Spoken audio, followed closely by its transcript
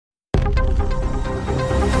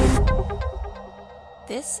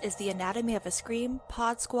This is the Anatomy of a Scream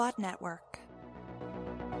Pod Squad Network.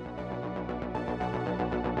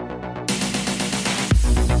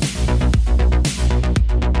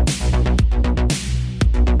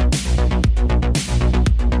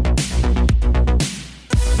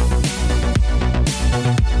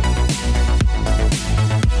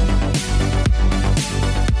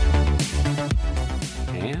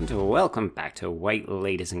 Welcome back to White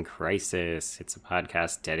Ladies in Crisis. It's a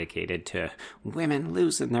podcast dedicated to women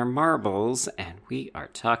losing their marbles, and we are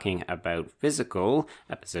talking about Physical,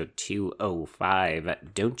 episode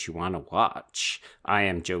 205, Don't You Wanna Watch? I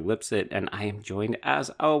am Joe Lipsett, and I am joined, as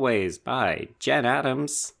always, by Jen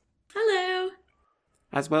Adams. Hello.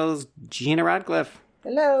 As well as Gina Radcliffe.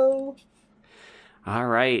 Hello. All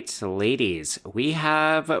right, ladies, we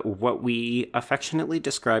have what we affectionately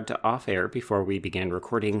described off-air before we began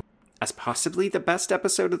recording as possibly the best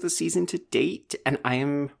episode of the season to date, and I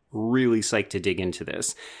am really psyched to dig into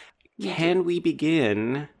this. Can we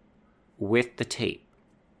begin with the tape?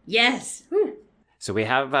 Yes. Whew. So we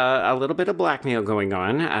have a little bit of blackmail going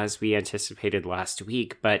on, as we anticipated last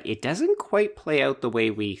week, but it doesn't quite play out the way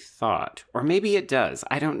we thought. Or maybe it does.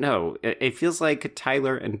 I don't know. It feels like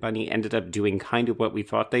Tyler and Bunny ended up doing kind of what we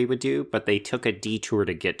thought they would do, but they took a detour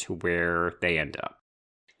to get to where they end up.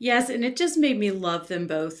 Yes, and it just made me love them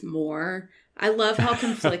both more. I love how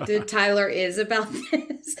conflicted Tyler is about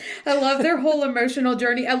this. I love their whole emotional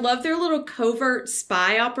journey. I love their little covert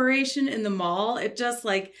spy operation in the mall. It just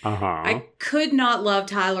I could not love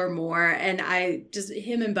Tyler more. And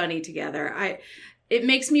him and Bunny together, it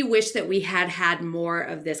makes me wish that we had more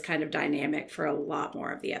of this kind of dynamic for a lot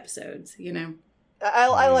more of the episodes, you know?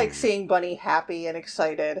 I like seeing Bunny happy and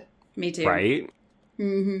excited. Me too. Right?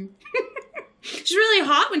 Mm-hmm. She's really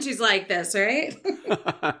hot when she's like this, right?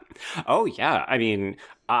 Oh, yeah. I mean,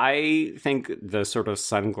 I think the sort of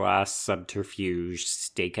sunglass subterfuge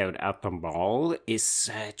stakeout at the mall is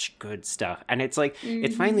such good stuff. And it's like,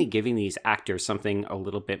 it's finally giving these actors something a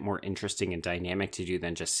little bit more interesting and dynamic to do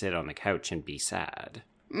than just sit on the couch and be sad.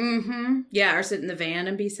 Mm-hmm. Yeah, or sit in the van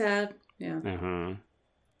and be sad. Yeah. Mm-hmm.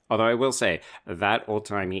 Although I will say, that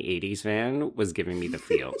old-timey 80s van was giving me the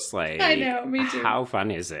feels. Like, I know, me too. How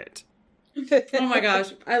fun is it? Oh my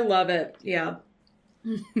gosh, I love it. Yeah.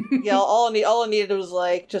 Yeah, all I needed was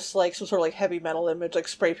just some sort of heavy metal image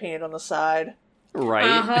spray painted on the side. Right.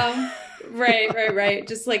 Uh-huh. Right.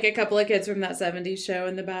 Just a couple of kids from that 70s show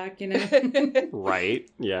in the back, you know. Right.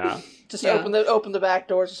 Yeah. Just open the back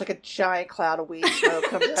doors, just a giant cloud of weed smoke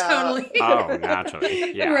comes out. Totally. Oh,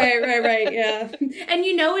 naturally. Yeah. Right. Yeah. And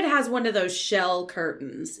it has one of those shell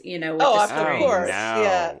curtains, with the of course.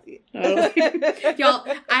 No. Yeah. Y'all,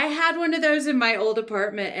 I had one of those in my old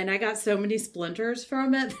apartment, and I got so many splinters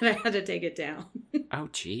from it that I had to take it down. Oh,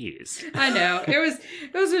 jeez. I know.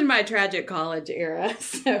 It was in my tragic college era,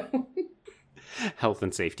 so. Health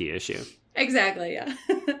and safety issue. Exactly, yeah.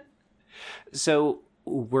 So,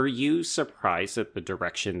 were you surprised at the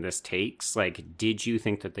direction this takes? Did you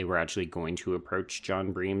think that they were actually going to approach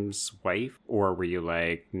John Bream's wife? Or were you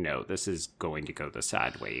like, no, this is going to go the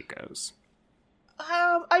sad way it goes?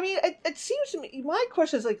 I mean, it seems to me, my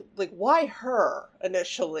question is why her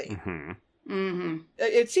initially? Mm-hmm. Mm-hmm.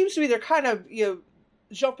 It seems to me they're kind of,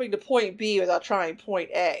 jumping to point B without trying point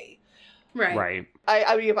A. Right.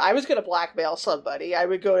 I mean, if I was going to blackmail somebody, I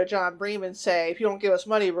would go to John Bream and say, if you don't give us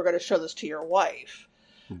money, we're going to show this to your wife.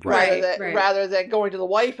 Right. Rather than going to the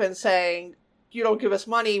wife and saying, you don't give us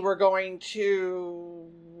money, we're going to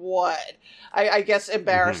what? I guess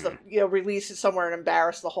embarrass release it somewhere and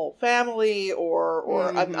embarrass the whole family,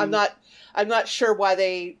 or I'm not sure why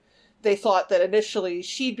they thought that initially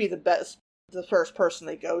she'd be the first person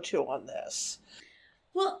they go to on this.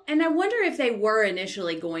 Well, and I wonder if they were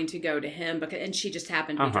initially going to go to him, and she just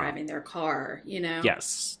happened to be driving their car,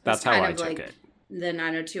 Yes, that's how I took it. The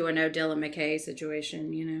 90210 Dylan McKay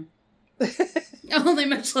situation, Only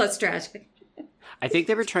much less tragic. I think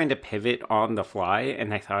they were trying to pivot on the fly,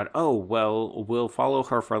 and I thought, oh, well, we'll follow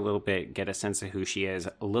her for a little bit, get a sense of who she is,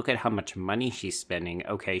 look at how much money she's spending.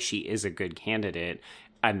 Okay, she is a good candidate.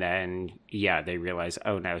 And then, they realize,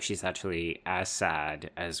 oh no, she's actually as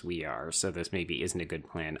sad as we are, so this maybe isn't a good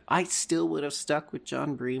plan. I still would have stuck with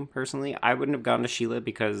John Bream, personally. I wouldn't have gone to Sheila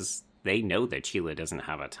because they know that Sheila doesn't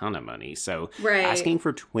have a ton of money. So asking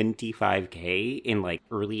for $25K in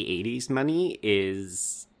early 80s money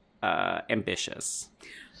is ambitious.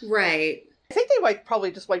 Right. I think they might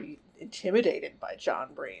be intimidated by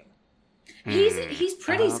John Bream. He's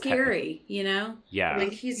pretty Okay. scary, you know. Yeah.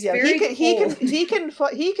 Like he's Yeah, very cold.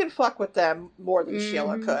 he can fuck with them more than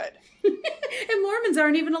Sheila could. And Mormons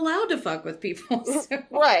aren't even allowed to fuck with people. So.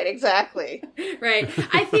 Right, exactly. Right.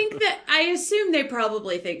 I assume they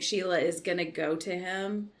probably think Sheila is going to go to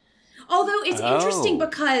him. Although it's interesting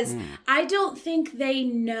because I don't think they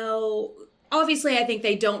know. Obviously, I think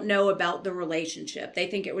they don't know about the relationship. They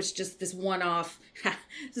think it was just this one-off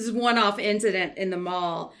incident in the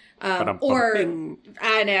mall. Or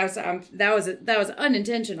I know that was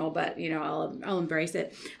unintentional, but you know I'll embrace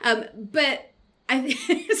it. But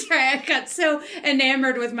sorry, I got so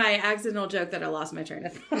enamored with my accidental joke that I lost my train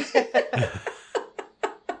of thought.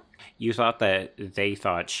 You thought that they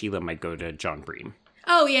thought Sheila might go to John Bream.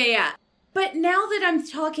 Oh, yeah. But now that I'm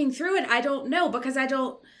talking through it, I don't know, because I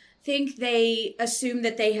don't think they assume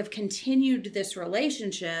that they have continued this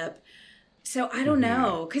relationship. So I don't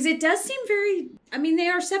know, because it does seem they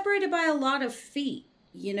are separated by a lot of feet,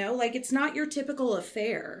 you know? Like, it's not your typical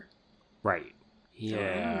affair. Right.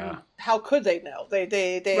 Yeah. How could they know?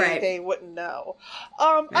 They wouldn't know.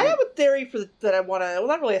 I Right. have a theory that I want to. Well,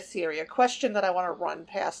 not really a theory. A question that I want to run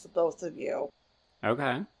past the both of you.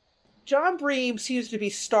 Okay. John Bream seems to be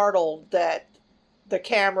startled that the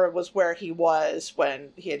camera was where he was when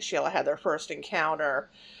he and Sheila had their first encounter,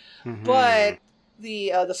 but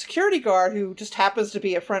the security guard, who just happens to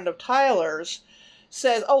be a friend of Tyler's,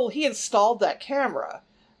 says, "Oh, he installed that camera."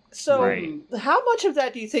 So, how much of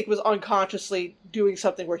that do you think was unconsciously doing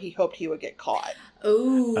something where he hoped he would get caught?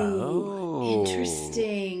 Oh,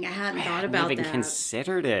 interesting. I hadn't thought about that. I haven't even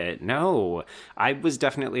considered it. No. I was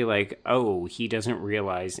definitely like, oh, he doesn't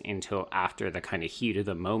realize until after the kind of heat of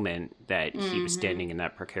the moment that he was standing in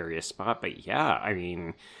that precarious spot. But yeah, I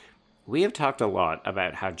mean, we have talked a lot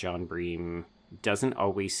about how John Bream doesn't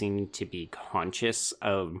always seem to be conscious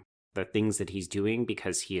of the things that he's doing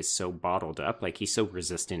because he is so bottled up. Like, he's so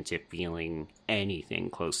resistant to feeling anything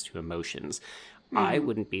close to emotions. I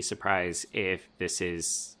wouldn't be surprised if this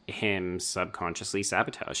is him subconsciously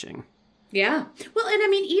sabotaging. Yeah. Well, and I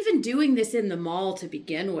mean, even doing this in the mall to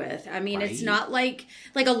begin with, I mean, it's not like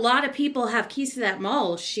a lot of people have keys to that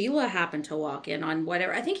mall. Sheila happened to walk in on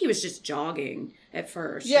whatever. I think he was just jogging at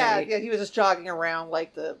first. Yeah, right? yeah, he was just jogging around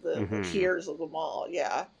like the tiers of the mall.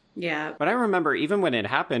 Yeah. Yeah. But I remember even when it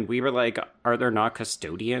happened, we were like, are there not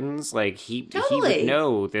custodians? Like, he would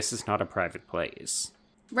know this is not a private place.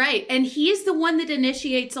 Right. And he's the one that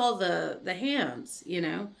initiates all the hands, you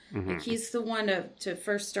know? Like, he's the one to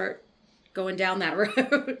first start going down that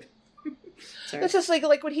road. It's just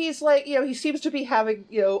like when he's like, you know, he seems to be having,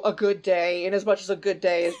 you know, a good day, in as much as a good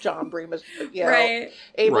day as John Bream is, you know,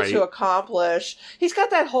 able to accomplish. He's got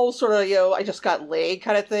that whole sort of, you know, I just got laid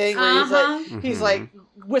kind of thing where he's like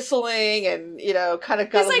whistling and, you know, kind of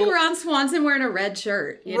got he's like Ron Swanson wearing a red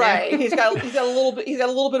shirt, you know? he's got a little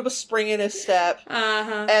bit of a spring in his step.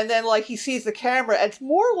 And then like he sees the camera, and it's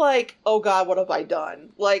more like, oh God, what have I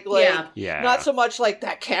done? Like not so much like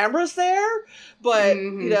that camera's there, but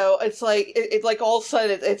you know, it's like it's like all of a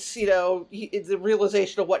sudden it's, you know, the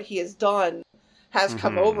realization of what he has done has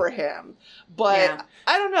come over him. But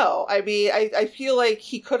I don't know. I mean, I feel like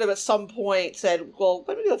he could have at some point said, well,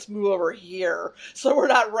 maybe let's move over here so we're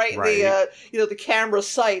not right in the, you know, the camera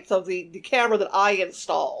sights of the camera that I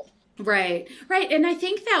installed. Right. And I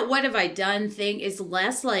think that what have I done thing is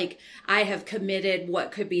less like I have committed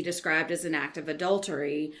what could be described as an act of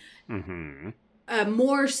adultery.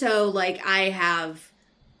 More so like I have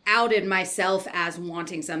outed myself as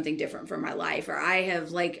wanting something different for my life, or I have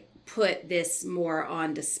like put this more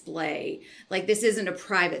on display. Like, this isn't a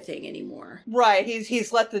private thing anymore. Right.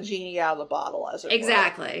 He's let the genie out of the bottle, as it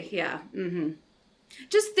were. Yeah.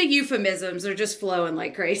 Just the euphemisms are just flowing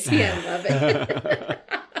like crazy. I love it.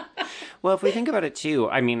 Well, if we think about it too,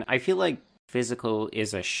 I mean, I feel like Physical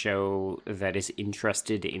is a show that is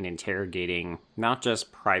interested in interrogating not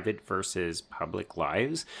just private versus public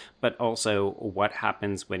lives, but also what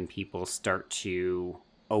happens when people start to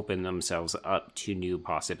open themselves up to new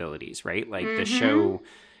possibilities, right? Like the show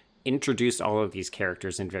introduced all of these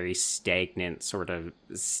characters in very stagnant, sort of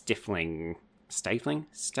stifling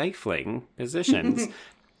positions.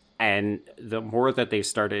 And the more that they've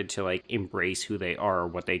started to like embrace who they are,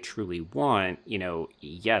 what they truly want, you know,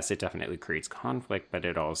 yes, it definitely creates conflict, but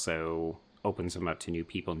it also opens them up to new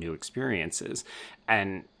people, new experiences.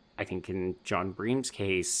 And I think in John Bream's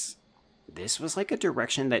case, this was like a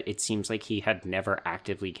direction that it seems like he had never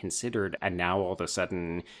actively considered. And now all of a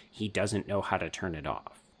sudden he doesn't know how to turn it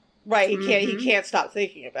off. Right. He can't stop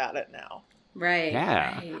thinking about it now. Right.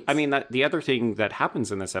 Yeah. Right. I mean, the other thing that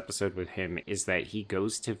happens in this episode with him is that he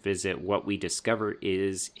goes to visit what we discover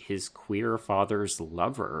is his queer father's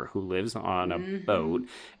lover who lives on a boat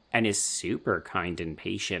and is super kind and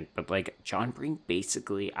patient. But, like, John Breen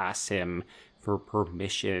basically asks him for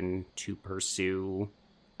permission to pursue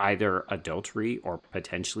either adultery or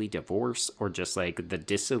potentially divorce or just, like, the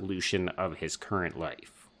dissolution of his current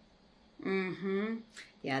life.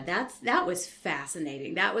 Yeah, that was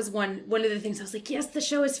fascinating. That was one of the things I was like, yes, the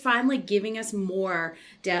show is finally giving us more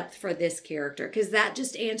depth for this character, because that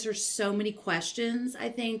just answers so many questions, I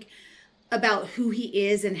think, about who he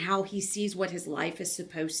is and how he sees what his life is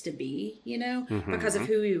supposed to be, you know, because of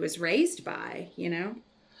who he was raised by, you know.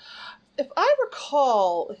 If I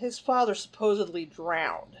recall, his father supposedly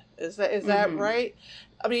drowned. Is that right?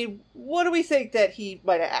 I mean, what do we think that he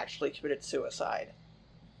might have actually committed suicide?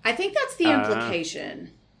 I think that's the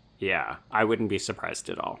implication. Yeah, I wouldn't be surprised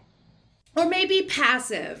at all. Or maybe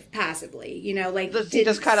passively, you know, like He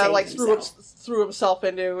just kind of like threw himself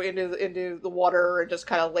into the water and just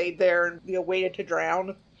kind of laid there and waited to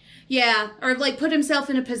drown. Yeah, or like put himself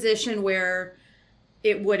in a position where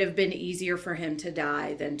it would have been easier for him to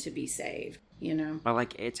die than to be saved, you know? But,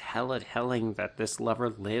 like, it's hella telling that this lover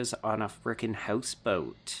lives on a freaking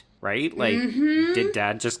houseboat, right? Like, did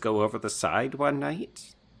Dad just go over the side one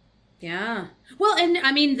night? Yeah. Well, and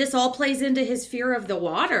I mean, this all plays into his fear of the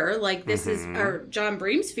water. Like, this is or John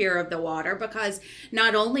Bream's fear of the water, because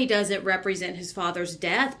not only does it represent his father's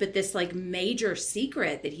death, but this, like, major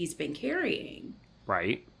secret that he's been carrying.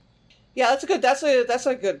 Right. Yeah, that's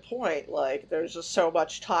a good point. Like, there's just so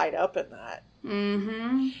much tied up in that.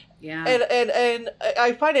 Yeah. And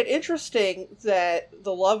I find it interesting that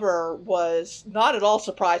the lover was not at all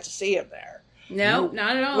surprised to see him there. No,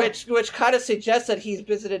 not at all. Which kind of suggests that he's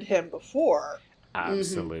visited him before.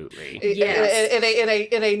 Absolutely. Yes.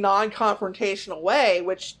 In a non-confrontational way,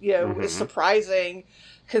 which is surprising,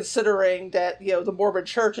 considering that the Mormon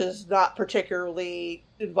Church is not particularly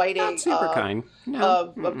inviting Not super kind.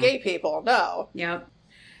 No. of gay people. No. Yeah.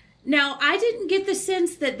 Now, I didn't get the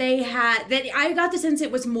sense that I got the sense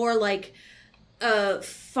it was more like a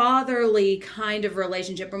fatherly kind of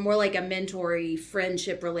relationship, or more like a mentory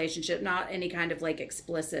friendship relationship, not any kind of like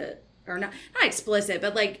explicit, or not explicit,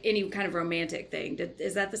 but like any kind of romantic thing.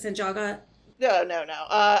 Is that the sense y'all got? No.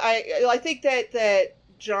 I think that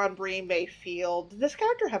John Breen may feel. Did this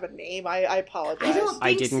character have a name? I apologize.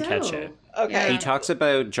 I didn't catch it. Okay. Yeah. He talks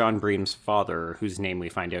about John Bream's father, whose name we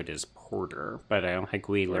find out is Porter, but I don't think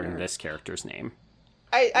we learn this character's name.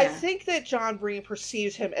 I think that John Breen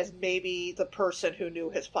perceives him as maybe the person who knew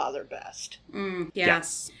his father best. Yeah.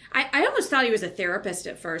 Yes. I almost thought he was a therapist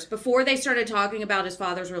at first. Before they started talking about his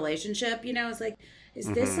father's relationship, I was like, is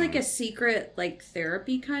this like a secret, like,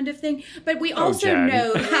 therapy kind of thing? But we also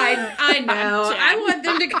know, I know, I want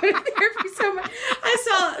them to go to therapy so much. I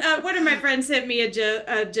saw, one of my friends sent me a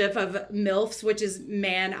gif of MILFs, which is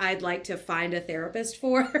man I'd like to find a therapist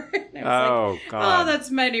for. And I was God. Oh, that's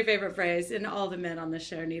my new favorite phrase, and all the men on the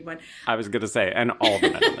show need one. I was going to say, and all the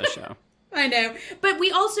men on the show. I know. But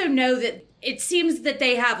we also know that it seems that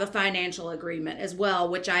they have a financial agreement as well,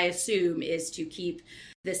 which I assume is to keep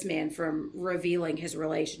this man from revealing his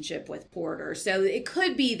relationship with Porter. So it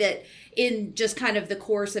could be that in just kind of the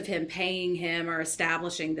course of him paying him or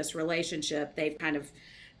establishing this relationship, they've kind of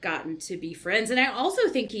gotten to be friends. And I also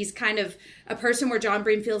think he's kind of a person where John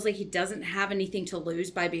Breen feels like he doesn't have anything to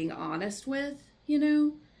lose by being honest with,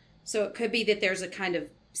 So it could be that there's a kind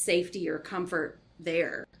of safety or comfort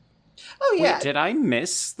there. Oh, yeah. Wait, did I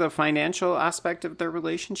miss the financial aspect of their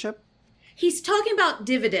relationship? He's talking about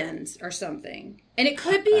dividends or something. And it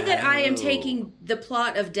could be that I am taking the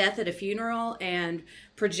plot of Death at a Funeral and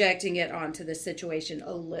projecting it onto this situation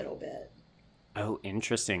a little bit. Oh,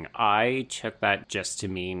 interesting. I took that just to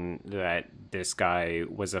mean that this guy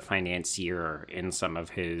was a financier in some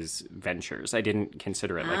of his ventures. I didn't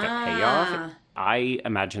consider it like a payoff. I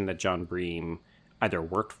imagine that John Bream either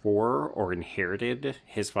worked for or inherited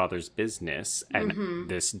his father's business, and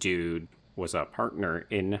this dude was a partner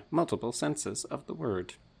in multiple senses of the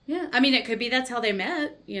word. Yeah, I mean, it could be that's how they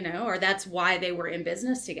met, or that's why they were in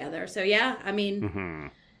business together. So yeah, I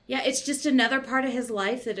mean, yeah, it's just another part of his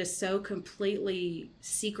life that is so completely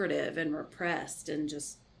secretive and repressed, and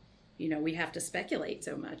just, we have to speculate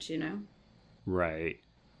so much, Right.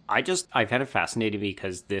 I found it fascinating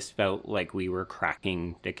because this felt like we were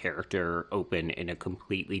cracking the character open in a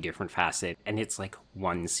completely different facet, and it's like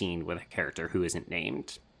one scene with a character who isn't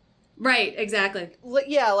named. Right, exactly.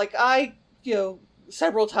 Yeah, like I,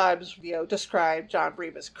 several times, described John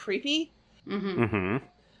Bream as creepy.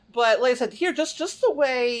 But like I said, here, just the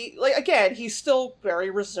way, like, again, he's still very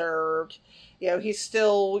reserved. He's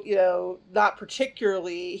still, not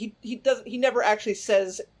particularly, he never actually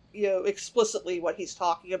says, explicitly what he's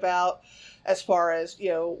talking about as far as,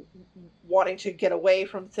 wanting to get away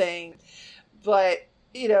from things. But,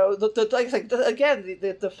 like I said, again,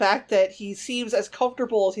 the fact that he seems as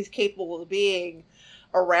comfortable as he's capable of being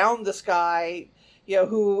around this guy,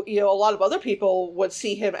 who, a lot of other people would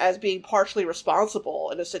see him as being partially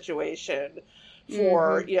responsible in a situation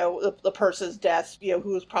for, the person's death,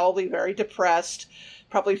 who was probably very depressed,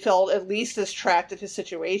 probably felt at least as trapped in his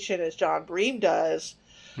situation as John Bream does.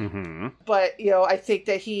 Mm-hmm. But, I think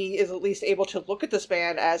that he is at least able to look at this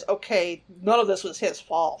man as, okay, none of this was his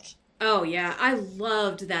fault. Oh, yeah. I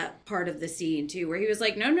loved that part of the scene, too, where he was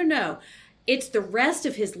like, no. It's the rest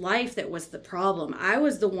of his life that was the problem. I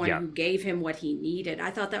was the one who gave him what he needed. I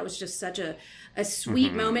thought that was just such a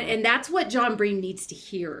sweet moment. And that's what John Bream needs to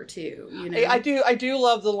hear, too. I do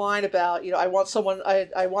love the line about, I want someone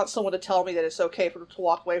to tell me that it's okay to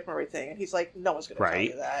walk away from everything. And he's like, no one's going to tell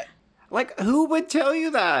you that. Like, who would tell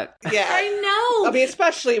you that? Yeah. I know. I mean,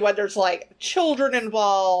 especially when there's, like, children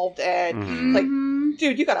involved and, like,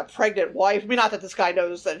 dude, you got a pregnant wife. I mean, not that this guy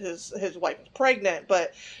knows that his wife is pregnant,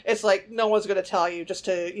 but it's like, no one's going to tell you just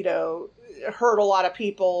to, hurt a lot of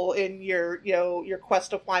people in your quest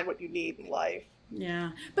to find what you need in life.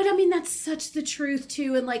 Yeah. But, I mean, that's such the truth,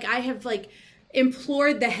 too. And, like, I have, like,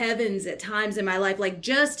 implored the heavens at times in my life, like,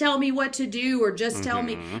 just tell me what to do or just tell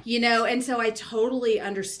me, and so I totally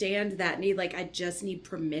understand that need. Like, I just need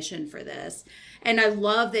permission for this. And I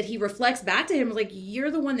love that he reflects back to him, like, you're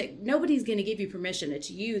the one that nobody's going to give you permission. It's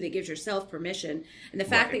you that gives yourself permission. And the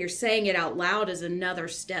fact that you're saying it out loud is another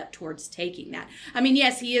step towards taking that. I mean,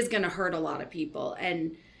 yes, he is going to hurt a lot of people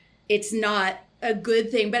and it's not a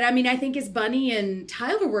good thing. But I mean, I think as Bunny and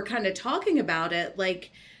Tyler were kind of talking about it,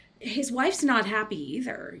 like, his wife's not happy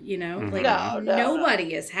either, like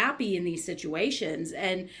nobody is happy in these situations.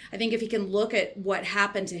 And I think if he can look at what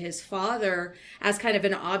happened to his father as kind of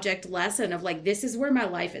an object lesson of like, this is where my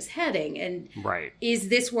life is heading. And is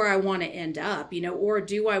this where I want to end up, or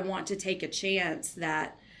do I want to take a chance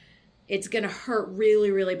that it's going to hurt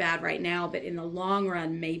really, really bad right now, but in the long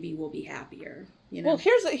run, maybe we'll be happier. Well,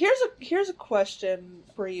 here's a question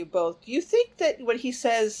for you both. Do you think that when he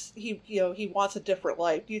says he wants a different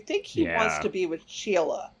life, do you think he wants to be with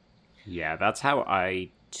Sheila? Yeah, that's how I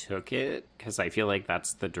took it, because I feel like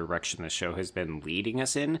that's the direction the show has been leading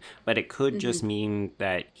us in, but it could just mean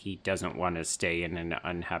that he doesn't want to stay in an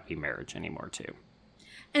unhappy marriage anymore, too.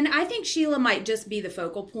 And I think Sheila might just be the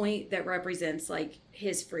focal point that represents, like,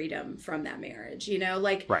 his freedom from that marriage,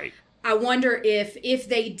 like... Right. I wonder if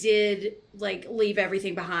they did, like, leave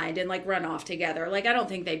everything behind and, like, run off together. Like, I don't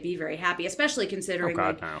think they'd be very happy, especially considering,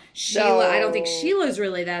 Sheila, I don't think Sheila's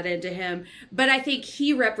really that into him. But I think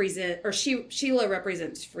Sheila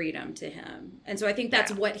represents freedom to him. And so I think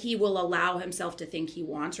that's what he will allow himself to think he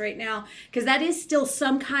wants right now. Because that is still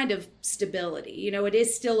some kind of stability. It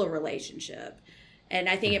is still a relationship. And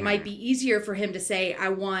I think it might be easier for him to say, I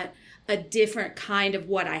want a different kind of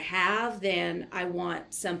what I have than I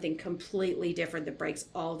want something completely different that breaks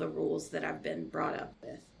all the rules that I've been brought up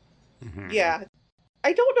with. Yeah.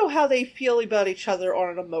 I don't know how they feel about each other on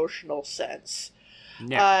an emotional sense.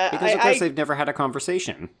 Yeah, because of course they've never had a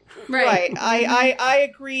conversation. Right. I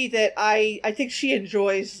agree that I think she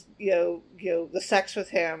enjoys, the sex with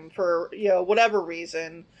him for, whatever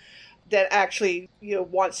reason, that actually,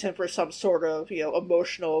 wants him for some sort of,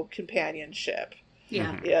 emotional companionship.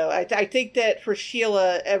 Yeah. I think that for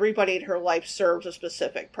Sheila, everybody in her life serves a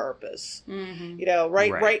specific purpose.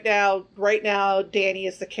 Right now, Danny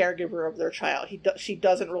is the caregiver of their child. She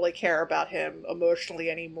doesn't really care about him emotionally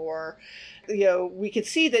anymore. We can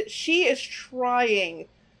see that she is trying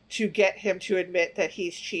to get him to admit that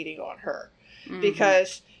he's cheating on her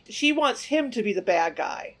because she wants him to be the bad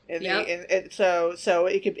guy, and so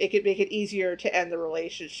it could make it easier to end the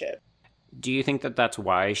relationship. Do you think that that's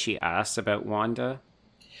why she asks about Wanda?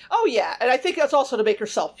 Oh, yeah. And I think that's also to make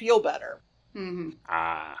herself feel better.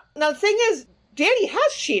 Ah. Now, the thing is, Danny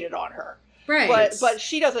has cheated on her. Right. But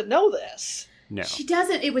she doesn't know this. No. She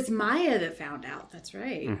doesn't. It was Maya that found out. That's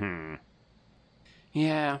right.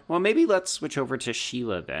 Yeah, well, maybe let's switch over to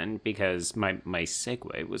Sheila then, because my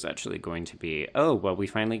segue was actually going to be, we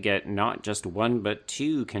finally get not just one, but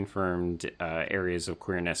two confirmed areas of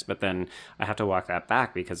queerness, but then I have to walk that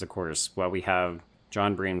back because, of course, while we have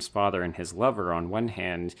John Bream's father and his lover on one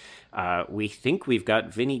hand, we think we've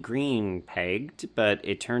got Vinnie Green pegged, but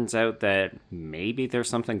it turns out that maybe there's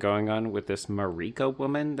something going on with this Marika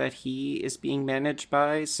woman that he is being managed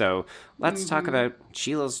by, so let's talk about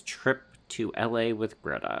Sheila's trip to LA with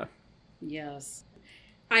Greta. Yes.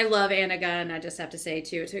 I love Anna Gunn. I just have to say,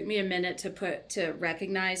 too, it took me a minute to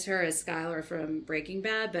recognize her as Skylar from Breaking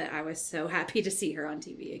Bad, but I was so happy to see her on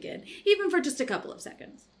TV again, even for just a couple of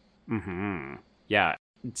seconds. Mm-hmm. Yeah.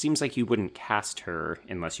 It seems like you wouldn't cast her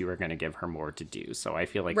unless you were going to give her more to do. So I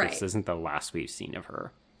feel like this isn't the last we've seen of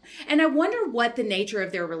her. And I wonder what the nature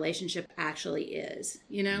of their relationship actually is,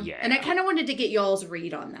 you know? Yeah. And I kind of wanted to get y'all's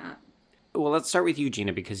read on that. Well, let's start with you,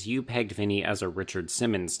 Gina, because you pegged Vinny as a Richard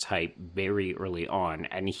Simmons type very early on.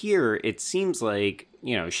 And here, it seems like,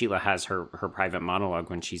 you know, Sheila has her private monologue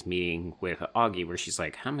when she's meeting with Augie, where she's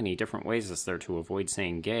like, how many different ways is there to avoid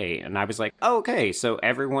saying gay? And I was like, oh, okay, so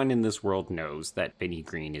everyone in this world knows that Vinny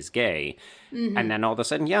Green is gay. Mm-hmm. And then all of a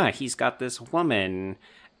sudden, yeah, he's got this woman.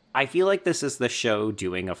 I feel like this is the show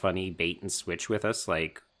doing a funny bait and switch with us,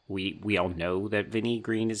 like, We all know that Vinny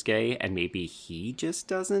Green is gay, and maybe he just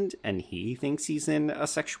doesn't, and he thinks he's in a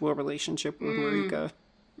sexual relationship with Marika.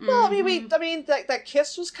 Well, I mean, that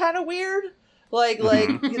kiss was kind of weird. Like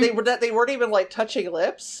they weren't even like touching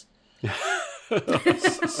lips.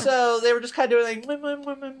 So they were just kind of doing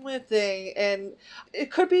like thing, and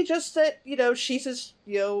it could be just that, you know, she's his,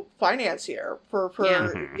 you know, financier for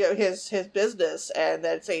you know, his business, and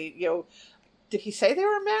that it's a, you know. Did he say they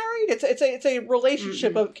were married? It's a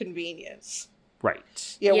relationship of convenience,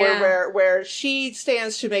 right? You know, where she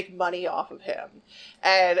stands to make money off of him,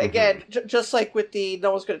 and again, just like with the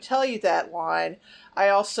 "no one's going to tell you that" line, I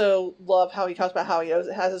also love how he talks about how he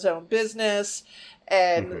has his own business,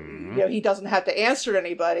 and you know, he doesn't have to answer to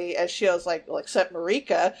anybody. And she was like, well, except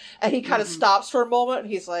Marika, and he kind of stops for a moment, and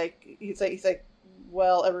he's like.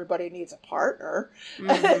 Well, everybody needs a partner.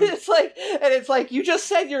 And it's like, you just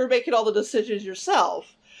said you were making all the decisions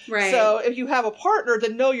yourself. Right. So if you have a partner,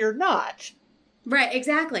 then no, you're not. Right,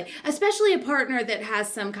 exactly. Especially a partner that has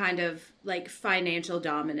some kind of, like, financial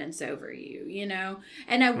dominance over you, you know?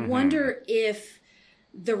 And I wonder if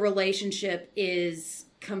the relationship is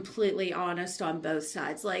completely honest on both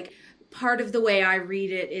sides. Like, part of the way I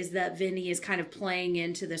read it is that Vinny is kind of playing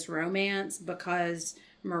into this romance because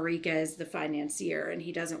Marika is the financier and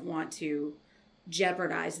he doesn't want to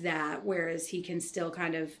jeopardize that, whereas he can still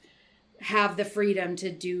kind of have the freedom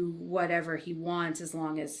to do whatever he wants as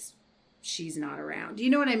long as she's not around. Do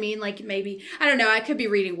you know what I mean? Like, maybe, I don't know, I could be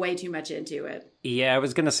reading way too much into it. Yeah, I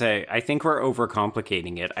was going to say, I think we're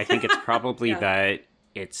overcomplicating it. I think it's probably that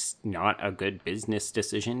it's not a good business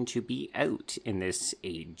decision to be out in this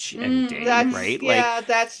age and day, right? Yeah,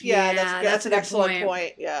 that's an excellent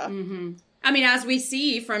point. Yeah. Mm-hmm. I mean, as we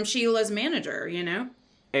see from Sheila's manager, you know?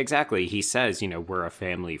 Exactly. He says, you know, we're a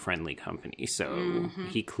family-friendly company. So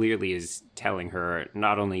he clearly is telling her,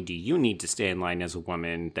 not only do you need to stay in line as a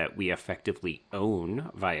woman that we effectively own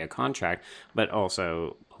via contract, but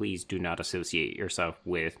also please do not associate yourself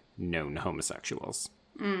with known homosexuals.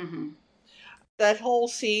 Mm-hmm. That whole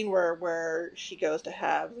scene where she goes to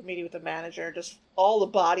have the meeting with the manager, just all the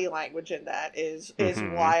body language in that is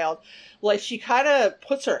wild. Like, she kind of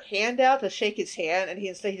puts her hand out to shake his hand, and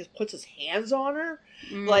he just puts his hands on her,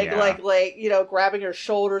 like you know, grabbing her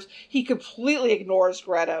shoulders. He completely ignores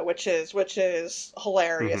Greta, which is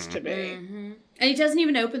hilarious to me. Mm-hmm. And he doesn't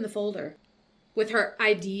even open the folder with her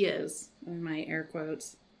ideas, in my air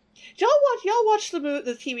quotes. Y'all watch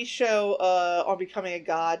the TV show on Becoming a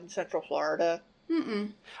God in Central Florida?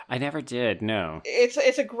 Mm-mm. I never did, no.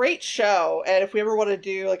 It's a great show, and if we ever want to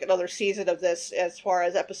do like another season of this as far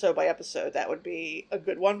as episode by episode, that would be a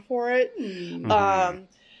good one for it. Mm-hmm.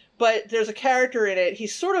 But there's a character in it,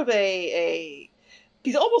 he's sort of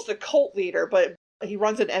he's almost a cult leader, but he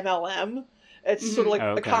runs an MLM. It's sort of like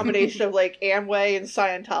a combination of like Amway and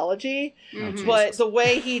Scientology. But the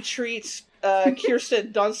way he treats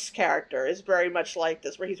Kirsten Dunst's character is very much like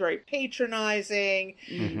this, where he's very patronizing,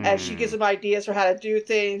 and she gives him ideas for how to do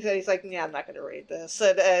things, and he's like, "Yeah, I'm not going to read this."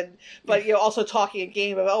 But you know, also talking a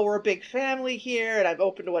game of, "Oh, we're a big family here, and I'm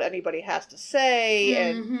open to what anybody has to say,"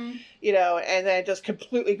 and you know, and then just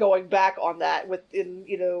completely going back on that within,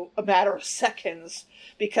 you know, a matter of seconds,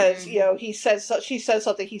 because you know, she says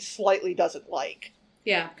something he slightly doesn't like.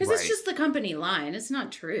 Yeah, because it's just the company line. It's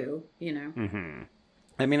not true, you know.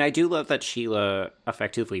 I mean, I do love that Sheila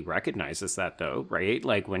effectively recognizes that, though, right?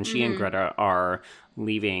 Like, when she and Greta are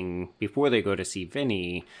leaving before they go to see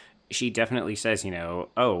Vinny, she definitely says, you know,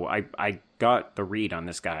 oh, I got the read on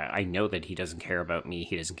this guy. I know that he doesn't care about me.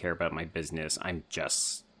 He doesn't care about my business. I'm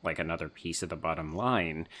just like another piece of the bottom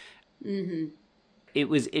line. It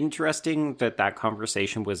was interesting that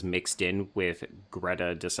conversation was mixed in with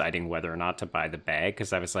Greta deciding whether or not to buy the bag,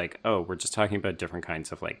 because I was like, oh, we're just talking about different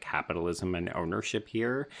kinds of like capitalism and ownership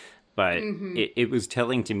here. But it was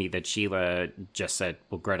telling to me that Sheila just said,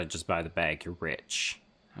 well, Greta, just buy the bag. You're rich.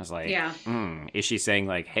 I was like, is she saying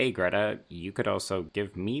like, hey, Greta, you could also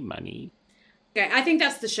give me money? Okay, I think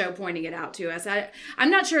that's the show pointing it out to us. I'm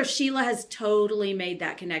not sure if Sheila has totally made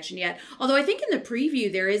that connection yet. Although I think in the preview,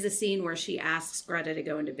 there is a scene where she asks Greta to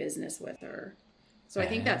go into business with her. So I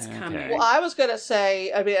think that's coming. Okay. Well, I was going to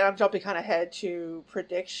say, I mean, I'm jumping kind of ahead to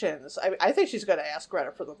predictions. I think she's going to ask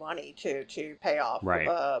Greta for the money to pay off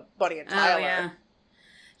Bunny and Tyler. Oh, yeah.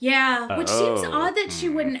 Yeah, which seems odd that she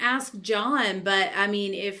wouldn't ask John, but I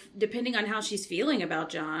mean, if depending on how she's feeling about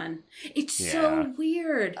John, it's so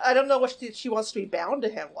weird. I don't know what she wants to be bound to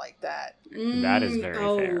him like that. That is very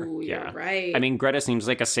fair. Yeah, you're right. I mean, Greta seems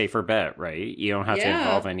like a safer bet, right? You don't have to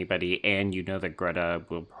involve anybody, and you know that Greta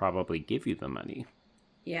will probably give you the money.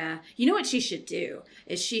 Yeah. You know what she should do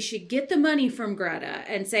is she should get the money from Greta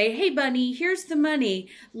and say, hey, Bunny, here's the money.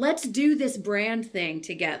 Let's do this brand thing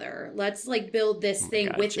together. Let's like build this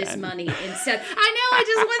thing with this money instead. I know. I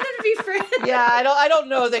just want them to be friends. Yeah. I don't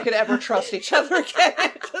know they could ever trust each other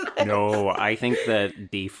again. No, I think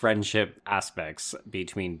that the friendship aspects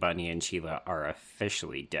between Bunny and Sheila are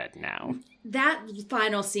officially dead now. That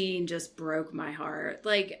final scene just broke my heart.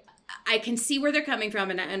 Like, I can see where they're coming from,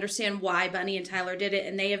 and I understand why Bunny and Tyler did it,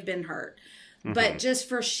 and they have been hurt. But just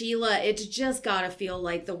for Sheila, it's just got to feel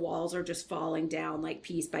like the walls are just falling down, like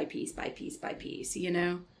piece by piece by piece by piece, you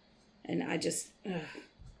know? And I just...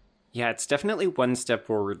 Yeah, it's definitely one step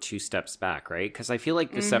forward, two steps back, right? Because I feel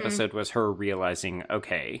like this episode was her realizing,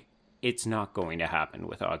 okay, it's not going to happen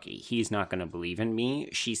with Augie. He's not going to believe in me.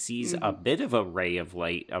 She sees a bit of a ray of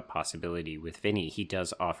light, a possibility with Vinny. He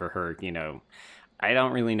does offer her, you know... I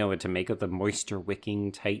don't really know what to make of the moisture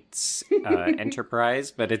wicking tights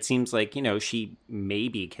enterprise, but it seems like, you know, she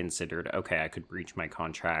maybe considered, okay, I could breach my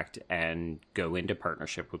contract and go into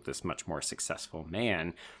partnership with this much more successful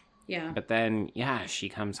man. Yeah. But then, she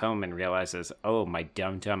comes home and realizes, oh, my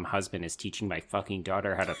dumb husband is teaching my fucking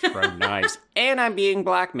daughter how to throw knives, and I'm being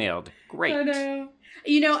blackmailed. Great. I know.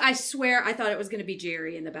 You know, I swear I thought it was going to be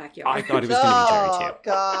Jerry in the backyard. I thought it was going to be Jerry, too. Oh,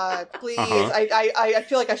 God, please. I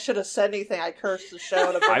feel like I should have said anything. I cursed the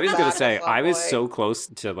show. I was going to say, I was so close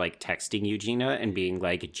to, like, texting you, Gina, and being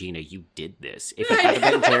like, Gina, you did this. If it had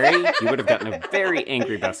been Jerry, you would have gotten a very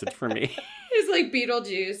angry message from me. It's like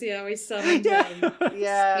Beetlejuice, you know, he summoned him.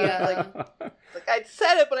 Yeah. Like I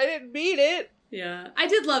said it, but I didn't mean it. Yeah. I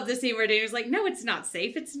did love the scene where Danny was like, no, it's not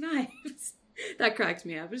safe, it's knives. That cracked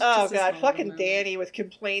me up. Oh, God, fucking moment. Danny was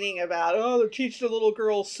complaining about, they're teaching a little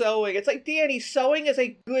girl sewing. It's like, Danny, sewing is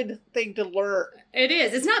a good thing to learn. It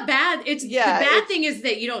is. It's not bad. The bad thing is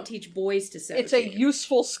that you don't teach boys to sew. It's a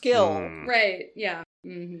useful skill. Right, yeah.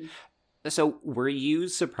 Mm-hmm. So were you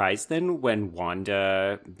surprised then when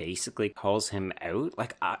Wanda basically calls him out?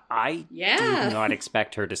 Like, I did not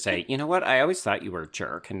expect her to say, you know what, I always thought you were a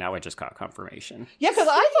jerk, and now I just got confirmation. Yeah, because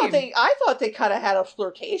I thought they kind of had a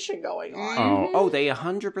flirtation going on. Oh, they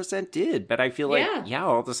 100% did. But I feel like,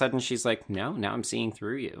 all of a sudden she's like, no, now I'm seeing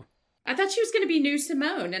through you. I thought she was going to be new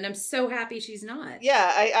Simone, and I'm so happy she's not.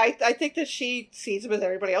 Yeah, I think that she sees him as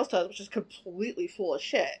everybody else does, which is completely full of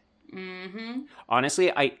shit. Mm-hmm.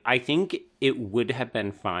 Honestly, I think it would have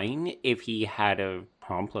been fine if he had have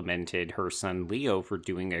complimented her son Leo for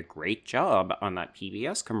doing a great job on that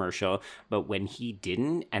PBS commercial, but when he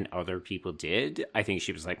didn't and other people did, I think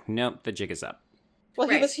she was like, nope, the jig is up. Well,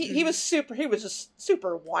 he was just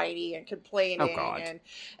super whiny and complaining. Oh, God.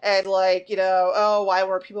 And like, you know, why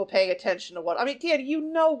weren't people paying attention to what? I mean, Dan, you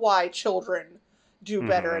know why children do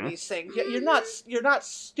better in these things. You're not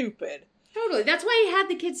stupid. Totally. That's why he had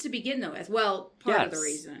the kids to begin though, as well. Part of the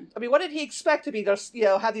reason. I mean, what did he expect to be just,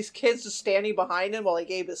 have these kids just standing behind him while he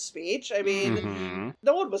gave his speech? I mean,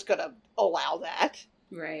 no one was going to allow that.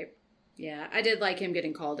 Right. Yeah. I did like him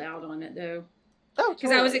getting called out on it though. Oh,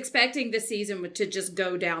 because I was expecting this season to just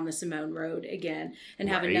go down the Simone road again and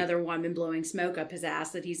have another woman blowing smoke up his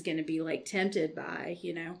ass that he's going to be like tempted by,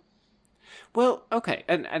 you know? Well, okay,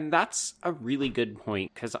 and that's a really good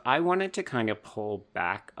point, because I wanted to kind of pull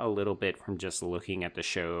back a little bit from just looking at the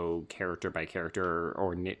show character by character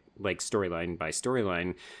or like storyline by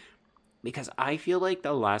storyline, because I feel like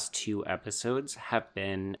the last two episodes have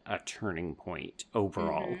been a turning point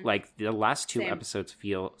overall. Like, the last two episodes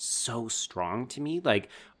feel so strong to me, like...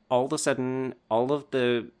 All of a sudden, all of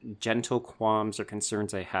the gentle qualms or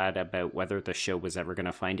concerns I had about whether the show was ever going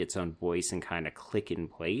to find its own voice and kind of click in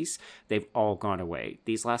place, they've all gone away.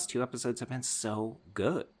 These last two episodes have been so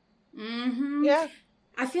good. Mm-hmm. Yeah.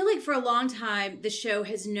 I feel like for a long time, the show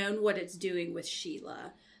has known what it's doing with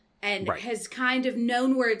Sheila. and Right. has kind of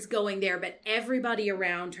known where it's going there, but everybody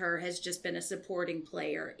around her has just been a supporting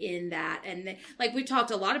player in that. And like we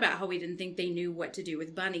talked a lot about how we didn't think they knew what to do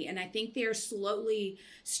with Bunny, and I think they're slowly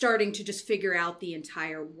starting to just figure out the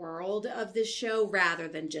entire world of this show rather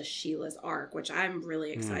than just Sheila's arc, which I'm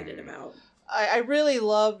really excited about. I really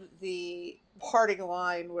loved the parting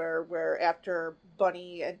line where after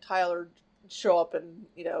Bunny and Tyler show up and,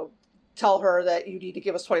 tell her that you need to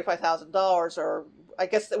give us $25,000, or I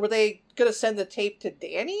guess, were they going to send the tape to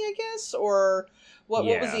Danny, I guess? Or what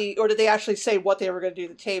was or did they actually say what they were going to do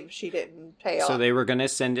to the tape if she didn't pay off? So they were going to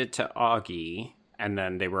send it to Augie, and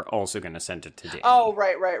then they were also going to send it to Danny. Oh,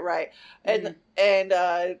 right. And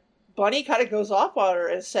Bunny kind of goes off on her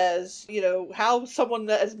and says, how someone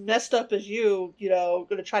that as messed up as you,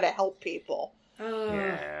 going to try to help people. Oh,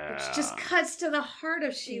 which just cuts to the heart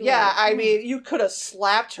of Sheila. Yeah, I mean, you could have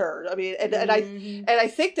slapped her. I mean, and I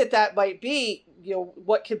think that might be,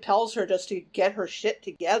 what compels her just to get her shit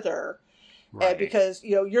together. Right. And because,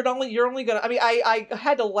 you're only gonna, I mean, I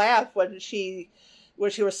had to laugh when she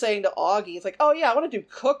was saying to Augie, it's like, oh yeah, I want to do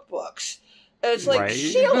cookbooks. And it's like, Right.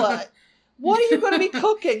 Sheila, what are you going to be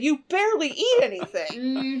cooking? You barely eat anything.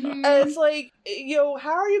 Mm-hmm. And it's like,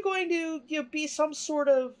 how are you going to be some sort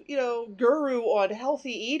of, guru on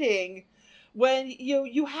healthy eating when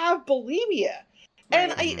you have bulimia?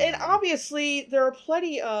 And and obviously there are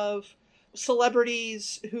plenty of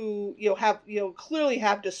celebrities who clearly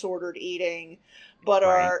have disordered eating, but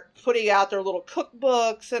are putting out their little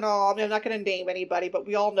cookbooks and all. I mean, I'm not going to name anybody, but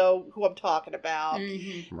we all know who I'm talking about.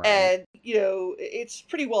 Mm-hmm. Right. And it's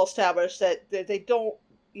pretty well established that they don't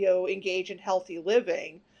engage in healthy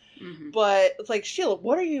living. Mm-hmm. But it's like, Sheila,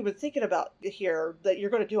 what are you even thinking about here that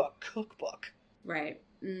you're going to do a cookbook? Right.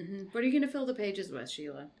 Mm-hmm. What are you going to fill the pages with,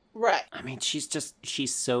 Sheila? Right. I mean, she's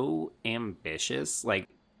so ambitious. Like,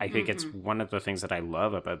 I think it's one of the things that I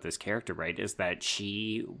love about this character, right, is that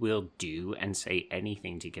she will do and say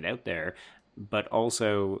anything to get out there, but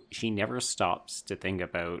also she never stops to think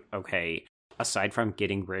about, okay, aside from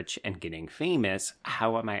getting rich and getting famous,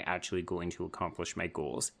 how am I actually going to accomplish my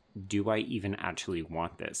goals? Do I even actually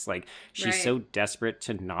want this? Like, she's so desperate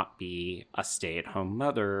to not be a stay-at-home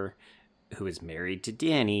mother who is married to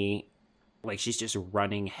Danny. Like, she's just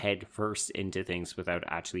running head first into things without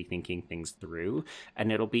actually thinking things through.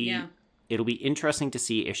 And it'll be interesting to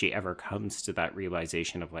see if she ever comes to that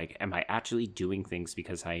realization of, like, am I actually doing things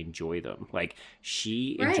because I enjoy them? Like,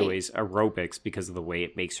 she enjoys aerobics because of the way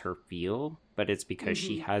it makes her feel, but it's because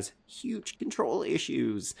she has huge control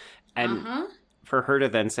issues. And for her to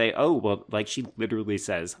then say, oh, well, like, she literally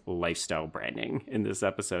says lifestyle branding in this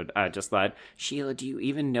episode. I just thought, Sheila, do you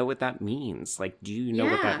even know what that means? Like, do you know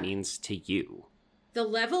what that means to you? The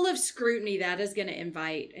level of scrutiny that is going to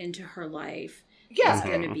invite into her life is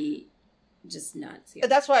going to be just nuts. Yeah.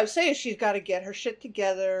 And that's why I'm saying she's got to get her shit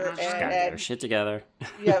together. She's got to get her shit together.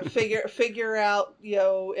 figure out,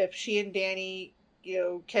 if she and Danny,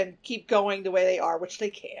 can keep going the way they are, which they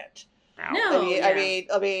can't. No,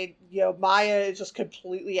 I mean, Maya is just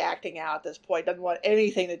completely acting out at this point. Doesn't want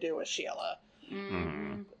anything to do with Sheila.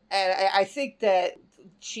 Mm-hmm. And I think that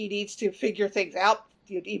she needs to figure things out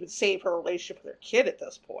to even save her relationship with her kid at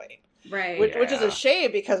this point. Right. Which is a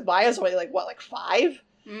shame because Maya's only like 5?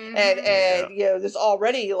 Mm-hmm. And there's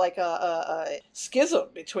already like a schism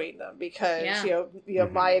between them because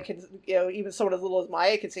Maya can even someone as little as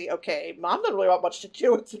Maya can say, okay, Mom doesn't really want much to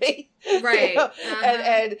do with me, right?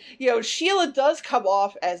 And Sheila does come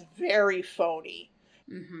off as very phony.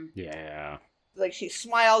 Mm-hmm. Yeah. Like, she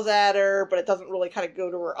smiles at her, but it doesn't really kind of go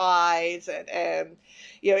to her eyes, and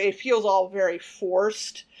it feels all very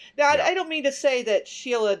forced. Now, I don't mean to say that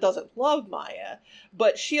Sheila doesn't love Maya,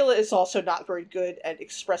 but Sheila is also not very good at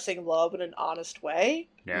expressing love in an honest way.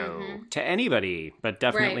 No, to anybody, but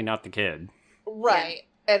definitely not the kid. Right.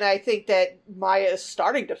 Yeah. And I think that Maya is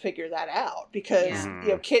starting to figure that out because,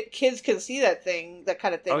 kids can see that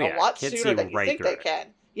kind of thing a lot sooner than you think they can.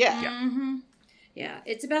 Yeah. Mm-hmm. Yeah,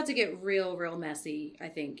 it's about to get real messy, I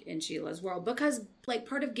think, in Sheila's world because, like,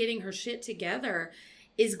 part of getting her shit together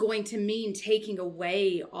is going to mean taking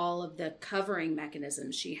away all of the covering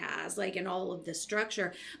mechanisms she has, like, and all of the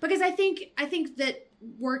structure. Because I think that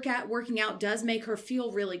working out does make her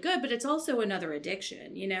feel really good, but it's also another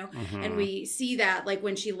addiction, Mm-hmm. And we see that, like,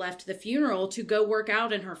 when she left the funeral to go work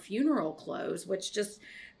out in her funeral clothes, which just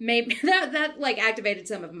maybe that like activated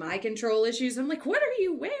some of my control issues. I'm like, what are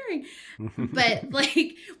you wearing? But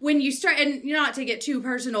like when you start, and not to get too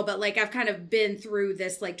personal, but like I've kind of been through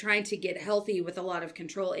this, like trying to get healthy with a lot of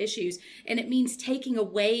control issues, and it means taking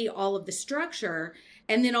away all of the structure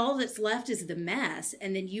And then all that's left is the mess.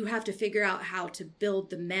 And then you have to figure out how to build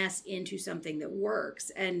the mess into something that works.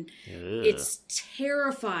 And it's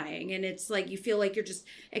terrifying. And it's like you feel like you're just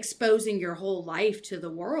exposing your whole life to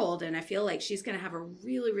the world. And I feel like she's going to have a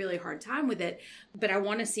really, really hard time with it. But I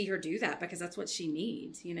want to see her do that because that's what she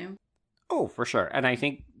needs, you know? Oh, for sure. And I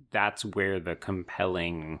think that's where the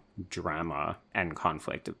compelling drama and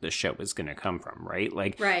conflict of the show is going to come from, right?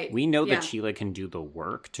 Like, we know that Sheila can do the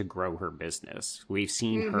work to grow her business. We've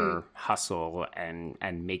seen her hustle and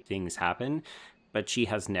make things happen, but she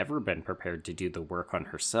has never been prepared to do the work on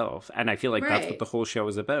herself. And I feel like that's what the whole show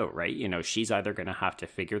is about, right? You know, she's either going to have to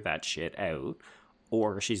figure that shit out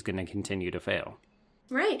or she's going to continue to fail.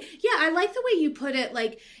 Right. Yeah, I like the way you put it.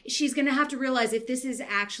 Like, she's going to have to realize if this is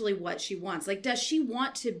actually what she wants. Like, does she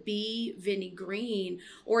want to be Vinnie Green?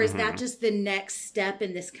 Or is that just the next step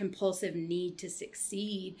in this compulsive need to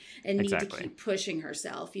succeed and need to keep pushing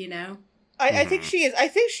herself, you know? I think she is. I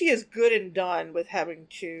think she is good and done with having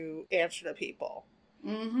to answer to people.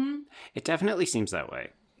 It definitely seems that way.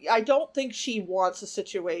 I don't think she wants a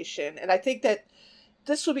situation. And I think that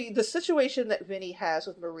this would be the situation that Vinnie has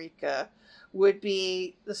with Marika would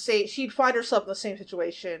be the same. She'd find herself in the same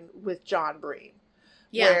situation with John Breen,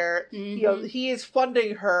 where you know, he is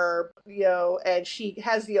funding her, you know, and she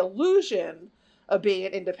has the illusion of being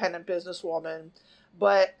an independent businesswoman,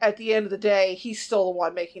 but at the end of the day, he's still the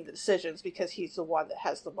one making the decisions because he's the one that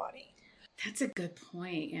has the money. That's a good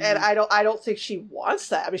point. And I don't think she wants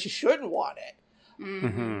that. I mean, she shouldn't want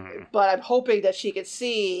it. But I'm hoping that she can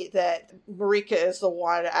see that Marika is the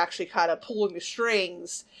one actually kind of pulling the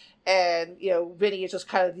strings. And, you know, Vinnie is just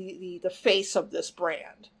kind of the face of this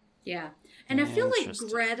brand. Yeah. And I feel like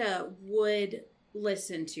Greta would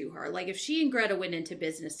listen to her. Like, if she and Greta went into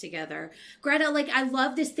business together, Greta, like, I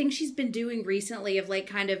love this thing she's been doing recently of, like,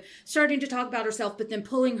 kind of starting to talk about herself, but then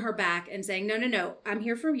pulling her back and saying, no, I'm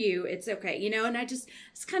here for you. It's okay. You know, and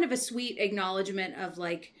it's kind of a sweet acknowledgement of,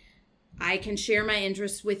 like, I can share my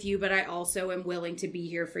interests with you, but I also am willing to be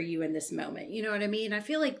here for you in this moment. You know what I mean? I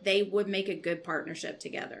feel like they would make a good partnership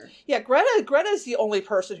together. Yeah, Greta's the only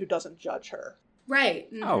person who doesn't judge her. Right.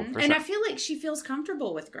 Oh, for sure. I feel like she feels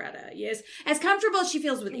comfortable with Greta. Yes, as comfortable as she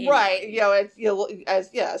feels with Annie. Right. You know,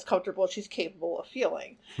 as comfortable as she's capable of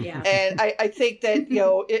feeling. Yeah. And I think that, you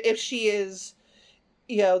know, if she is,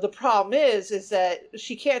 you know, the problem is that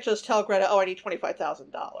she can't just tell Greta, oh, I need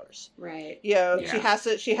 $25,000. Right. You know, she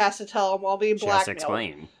has to tell him, well, I'm being blackmailed. She has to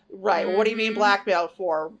explain. Right. What do you mean blackmailed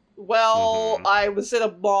for? Well, I was in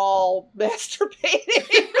a mall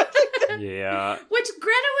masturbating. Yeah. Which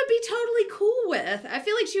Greta would be totally cool with. I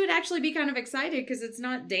feel like she would actually be kind of excited because it's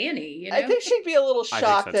not Danny, you know? I think she'd be a little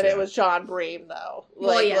shocked that it was John Bream, though.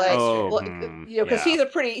 You know, because he's a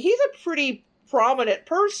pretty prominent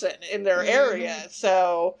person in their area,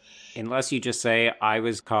 so... Unless you just say, I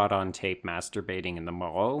was caught on tape masturbating in the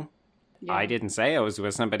mall. Yeah. I didn't say I was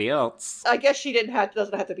with somebody else. I guess she doesn't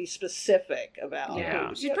have to be specific about it.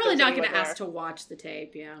 Yeah. She's probably not going to ask to watch the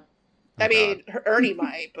tape, I mean, Ernie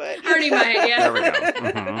might, but... Ernie might, yeah. There we go.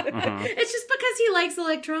 It's just because he likes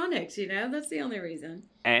electronics, you know? That's the only reason.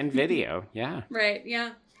 And video, yeah. Right,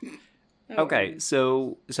 yeah. Okay,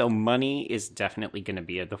 so money is definitely going to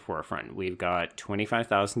be at the forefront. We've got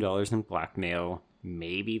 $25,000 in blackmail.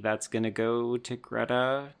 Maybe that's going to go to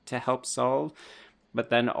Greta to help solve. But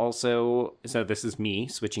then also, so this is me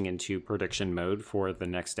switching into prediction mode for the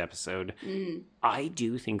next episode. I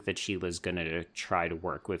do think that Sheila's going to try to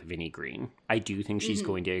work with Vinnie Green. I do think she's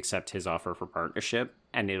going to accept his offer for partnership,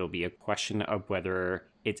 and it'll be a question of whether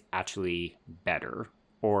it's actually better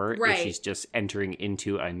or if she's just entering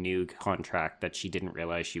into a new contract that she didn't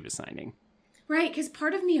realize she was signing. Right, because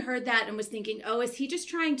part of me heard that and was thinking, oh, is he just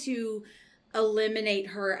trying to eliminate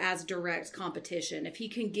her as direct competition? If he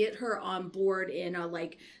can get her on board in a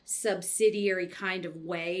like subsidiary kind of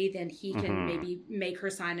way, then he can maybe make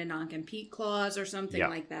her sign a non-compete clause or something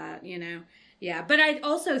like that, you know? Yeah, but I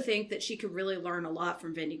also think that she could really learn a lot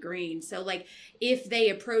from Vinnie Green. So, like, if they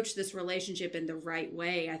approach this relationship in the right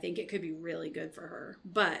way, I think it could be really good for her,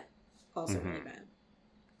 but also really bad.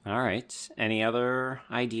 All right. Any other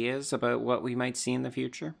ideas about what we might see in the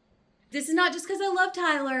future? This is not just because I love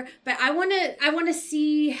Tyler, but I want to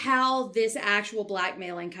see how this actual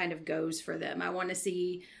blackmailing kind of goes for them. I want to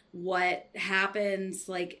see what happens,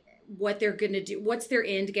 like what they're going to do. What's their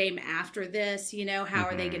end game after this? You know, how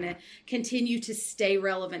are they going to continue to stay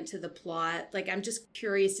relevant to the plot? Like, I'm just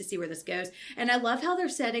curious to see where this goes. And I love how they're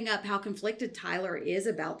setting up how conflicted Tyler is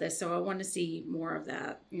about this. So I want to see more of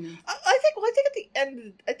that, you know. I think at the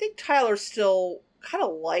end, I think Tyler still kind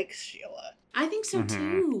of likes Sheila. I think so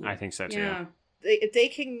too. I think so too. Yeah. If they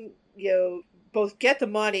can, you know, both get the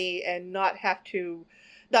money and not have to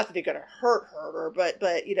not that they're going to hurt her,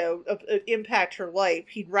 but you know, impact her life,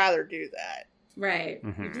 he'd rather do that. Right.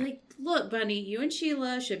 Mm-hmm. You'd be like, look, Bunny, you and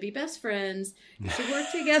Sheila should be best friends. You should work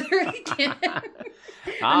together again.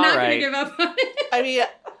 I'm not going to give up on it. I mean,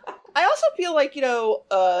 I also feel like, you know,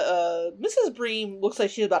 Mrs. Bream looks like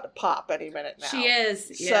she's about to pop any minute now. She is.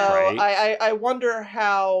 So Yeah. Right. I wonder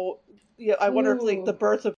how, you know, I wonder if like, the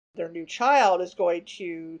birth of their new child is going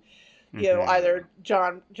to, you know, either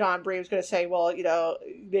John Bream's going to say, well, you know,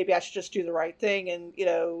 maybe I should just do the right thing and, you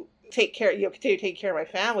know, continue to take care of my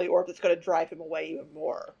family, or if it's going to drive him away even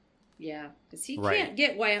more. Yeah, because he can't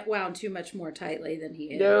get wound too much more tightly than he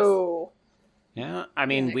is. No. Yeah, I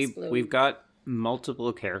mean, we've got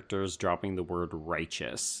multiple characters dropping the word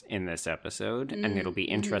righteous in this episode, and it'll be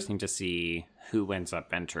interesting to see who ends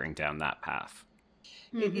up entering down that path.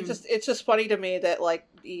 It's just funny to me that like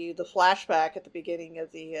the flashback at the beginning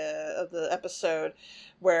of the episode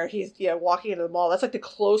where he's walking into the mall, that's like the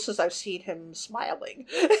closest I've seen him smiling.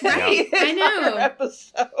 Right, I know.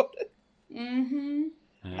 Episode. Mm-hmm.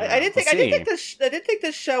 I didn't think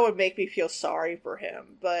this show would make me feel sorry for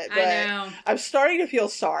him, but I know. I'm starting to feel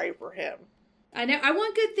sorry for him. I know. I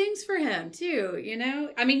want good things for him too. You know,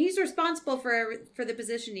 I mean, he's responsible for the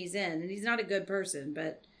position he's in, and he's not a good person,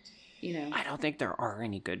 but. You know, I don't think there are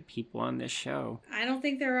any good people on this show. I don't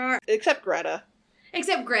think there are. Except Greta.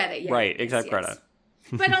 Yeah. Right, except Greta.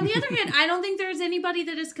 But on the other hand, I don't think there's anybody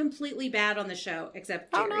that is completely bad on the show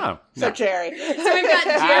except Jerry. Oh, no. So Jerry. So we've got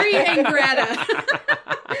Jerry and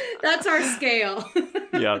Greta. That's our scale.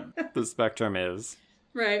 Yeah, the spectrum is.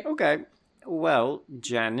 Right. Okay. Well,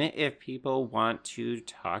 Jen, if people want to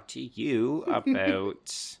talk to you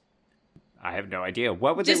about... I have no idea.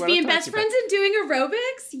 What would they want to talk being best friends and doing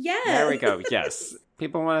aerobics? Yes. There we go. Yes.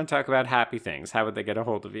 People want to talk about happy things. How would they get a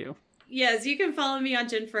hold of you? Yes, you can follow me on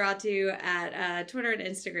Jen Ferratu at Twitter and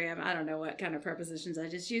Instagram. I don't know what kind of prepositions I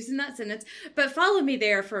just used in that sentence, but follow me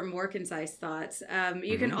there for more concise thoughts.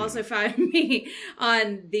 You can also find me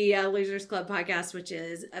on the Losers Club podcast, which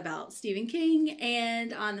is about Stephen King,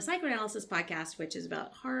 and on the Psychoanalysis podcast, which is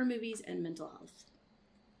about horror movies and mental health.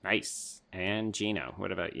 Nice. And Gino,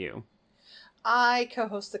 what about you? I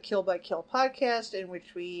co-host the Kill by Kill podcast, in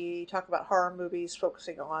which we talk about horror movies,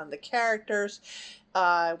 focusing on the characters.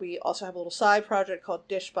 We also have a little side project called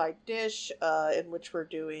Dish by Dish, in which we're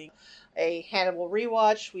doing a Hannibal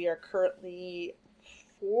rewatch. We are currently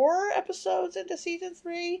 4 episodes into season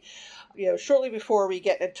 3. Shortly before we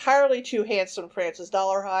get entirely too handsome Francis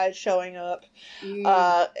Dollarhide showing up.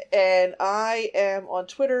 And I am on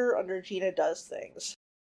Twitter under Gina Does Things.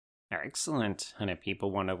 Excellent. And if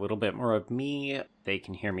people want a little bit more of me, they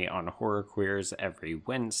can hear me on Horror Queers every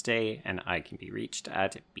Wednesday, and I can be reached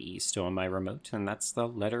at B Still on My Remote, and that's the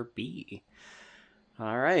letter B.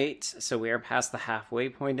 All right, so we are past the halfway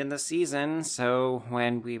point in the season, so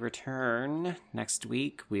when we return next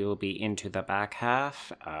week, we will be into the back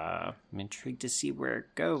half. I'm intrigued to see where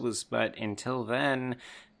it goes, but until then...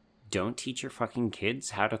 Don't teach your fucking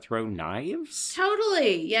kids how to throw knives?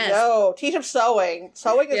 Totally, yes. No, teach them sewing.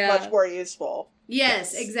 Sewing is much more useful.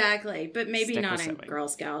 Yes, exactly. But maybe Stick not with in sewing. Girl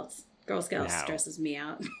Scouts. Girl Scouts No. stresses me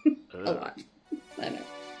out a lot. I know.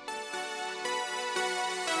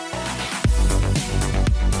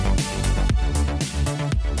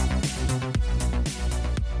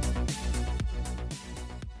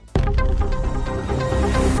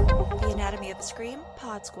 The Anatomy of a Scream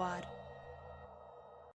Pod Squad.